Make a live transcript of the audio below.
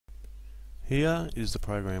Here is the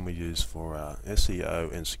program we use for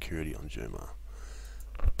SEO and security on Joomla.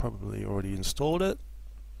 Probably already installed it,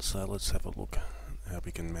 so let's have a look how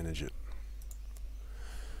we can manage it.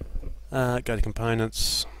 Go to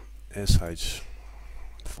Components,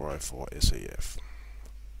 Sh404SEF.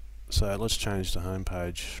 So let's change the home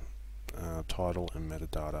page title and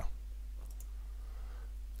metadata.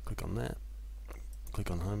 Click on that,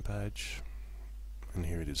 click on home page, and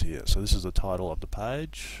here it is here. So this is the title of the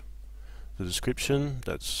page. The description,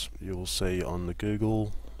 that's you'll see on the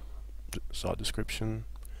Google site description,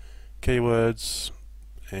 keywords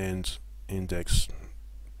and index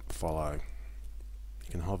follow. You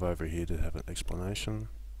can hover over here to have an explanation.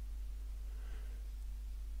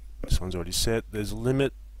 This one's already set. There's a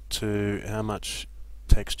limit to how much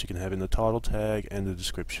text you can have in the title tag and the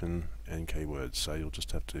description and keywords, so you'll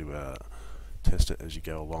just have to test it as you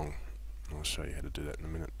go along. I'll show you how to do that in a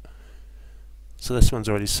minute. So this one's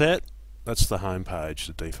already set. That's the home page,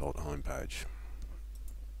 the default home page.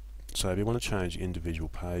 So if you want to change individual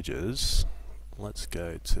pages, let's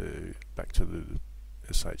go back to the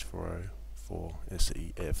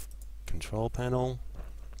Sh404SEF control panel.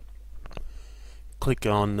 Click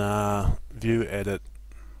on View Edit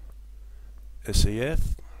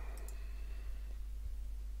SEF.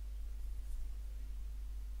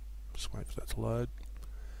 Just wait for that to load.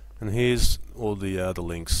 And here's all the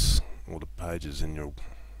links, all the pages in your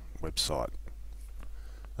website.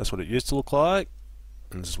 That's what it used to look like,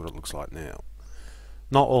 and this is what it looks like now.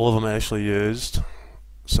 Not all of them are actually used,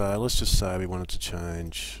 so let's just say we wanted to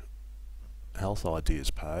change Health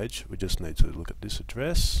Ideas page. We just need to look at this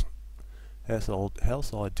address,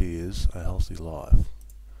 Health Ideas, A Healthy Life.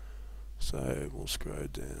 So we'll scroll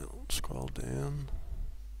down.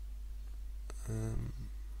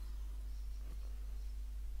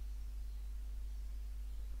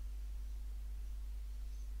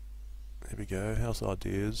 Here we go, Health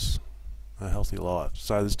Ideas, A Healthy Life.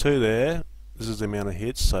 So there's two there. This is the amount of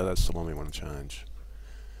hits, so that's the one we want to change.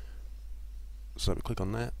 So we click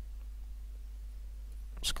on that,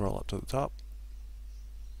 scroll up to the top,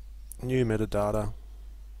 new metadata,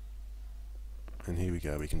 and here we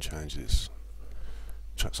go, we can change this.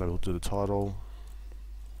 So we'll do the title,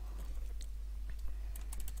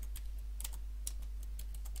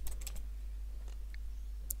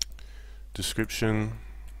 description,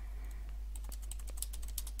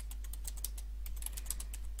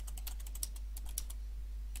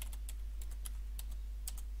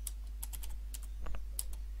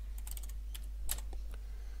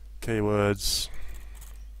 keywords.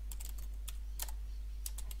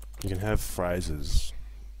 You can have phrases,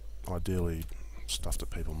 ideally stuff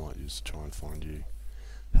that people might use to try and find you.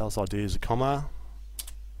 Health Ideas, a comma.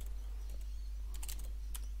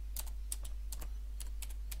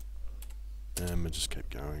 And we'll just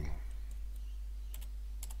keep going.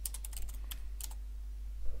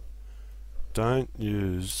 Don't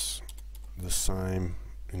use the same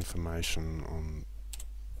information on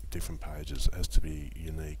different pages. It has to be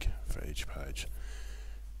unique for each page.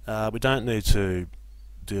 We don't need to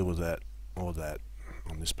deal with that or that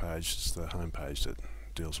on this page. It's the home page that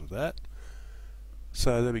deals with that.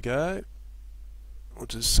 So there we go. We'll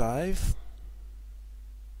just save,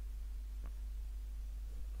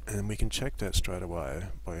 and we can check that straight away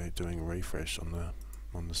by doing a refresh on the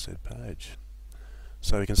said page.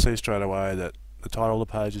 So we can see straight away that the title of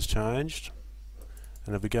the page has changed,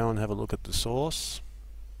 and if we go and have a look at the source,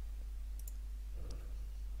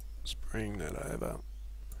 let's bring that over.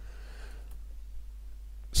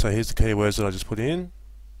 So here's the keywords that I just put in,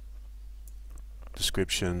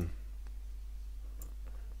 description,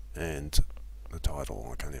 and the title.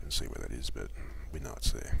 I can't even see where that is, but we know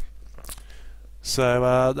it's there.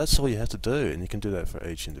 So that's all you have to do, and you can do that for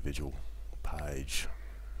each individual page.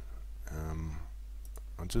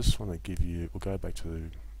 I just want to give you, we'll go back to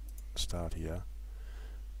the start here.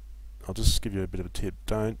 I'll just give you a bit of a tip.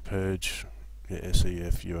 Don't purge your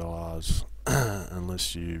SEF URLs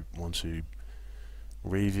unless you want to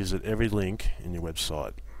revisit every link in your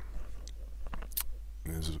website.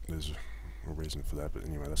 There's a reason for that, but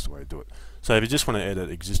anyway, that's the way to do it. So if you just want to edit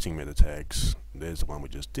existing meta tags, there's the one we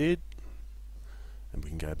just did, and we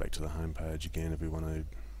can go back to the home page again if we want to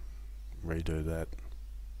redo that.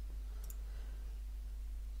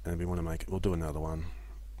 And if we want to make it, we'll do another one.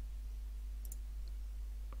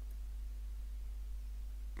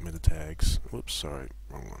 Meta tags. Whoops, sorry,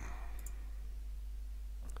 wrong one.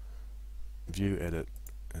 View Edit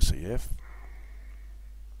SEF.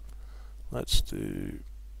 Let's do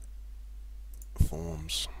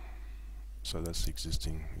forms. So that's the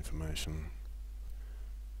existing information.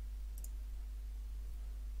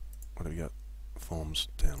 What have we got? Forms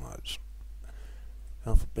downloads.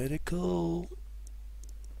 Alphabetical.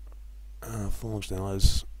 Full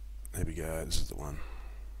functionalities. There we go. This is the one.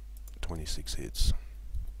 26 hits.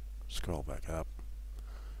 Scroll back up.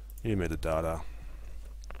 New metadata.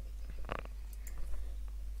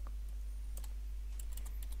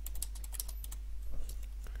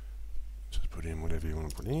 Just put in whatever you want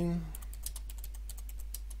to put in.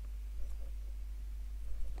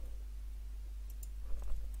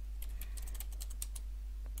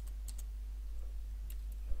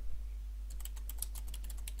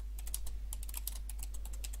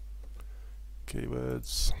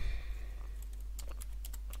 Keywords.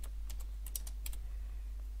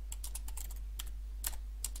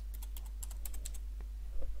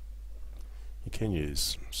 You can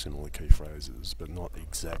use similar key phrases, but not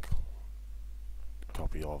exact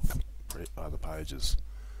copy of other pages.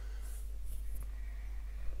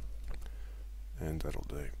 And that'll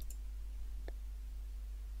do.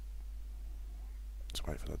 Just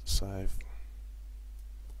wait for that to save.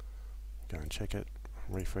 Go and check it.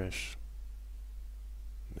 Refresh.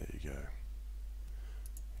 There you go.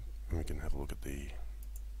 And we can have a look at the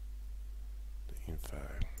info.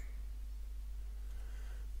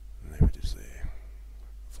 And there it is there.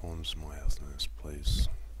 Forms my house nurse, please.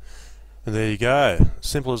 And there you go.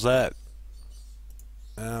 Simple as that.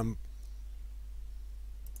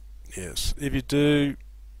 Yes, if you do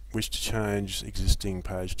wish to change existing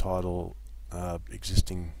page title,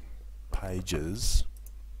 existing pages,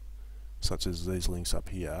 such as these links up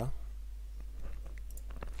here,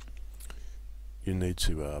 you need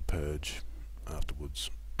to purge afterwards.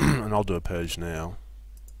 And I'll do a purge now.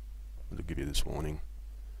 It'll give you this warning.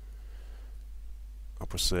 I'll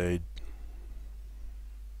proceed.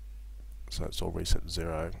 So it's all reset to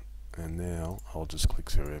 0. And now I'll just click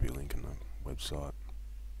through every link in the website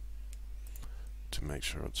to make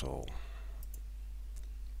sure it's all.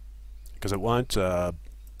 Because it won't write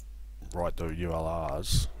the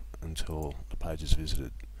URLs until the page is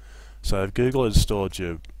visited. So if Google has stored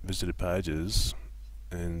your visited pages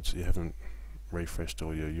and you haven't refreshed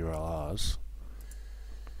all your URLs,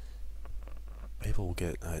 people will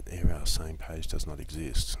get an error saying page does not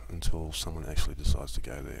exist until someone actually decides to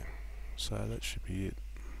go there. So that should be it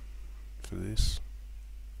for this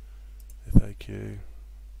FAQ.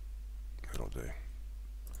 That'll do.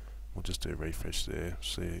 We'll just do refresh there.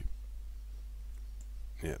 See,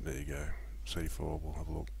 yeah, there you go. C4. We'll have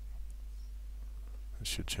a look. It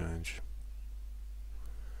should change.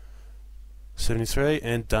 73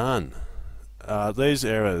 and done. These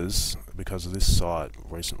errors, because of this site,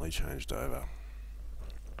 recently changed over.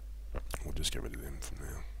 We'll just get rid of them from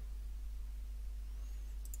now.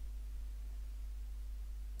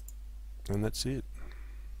 And that's it.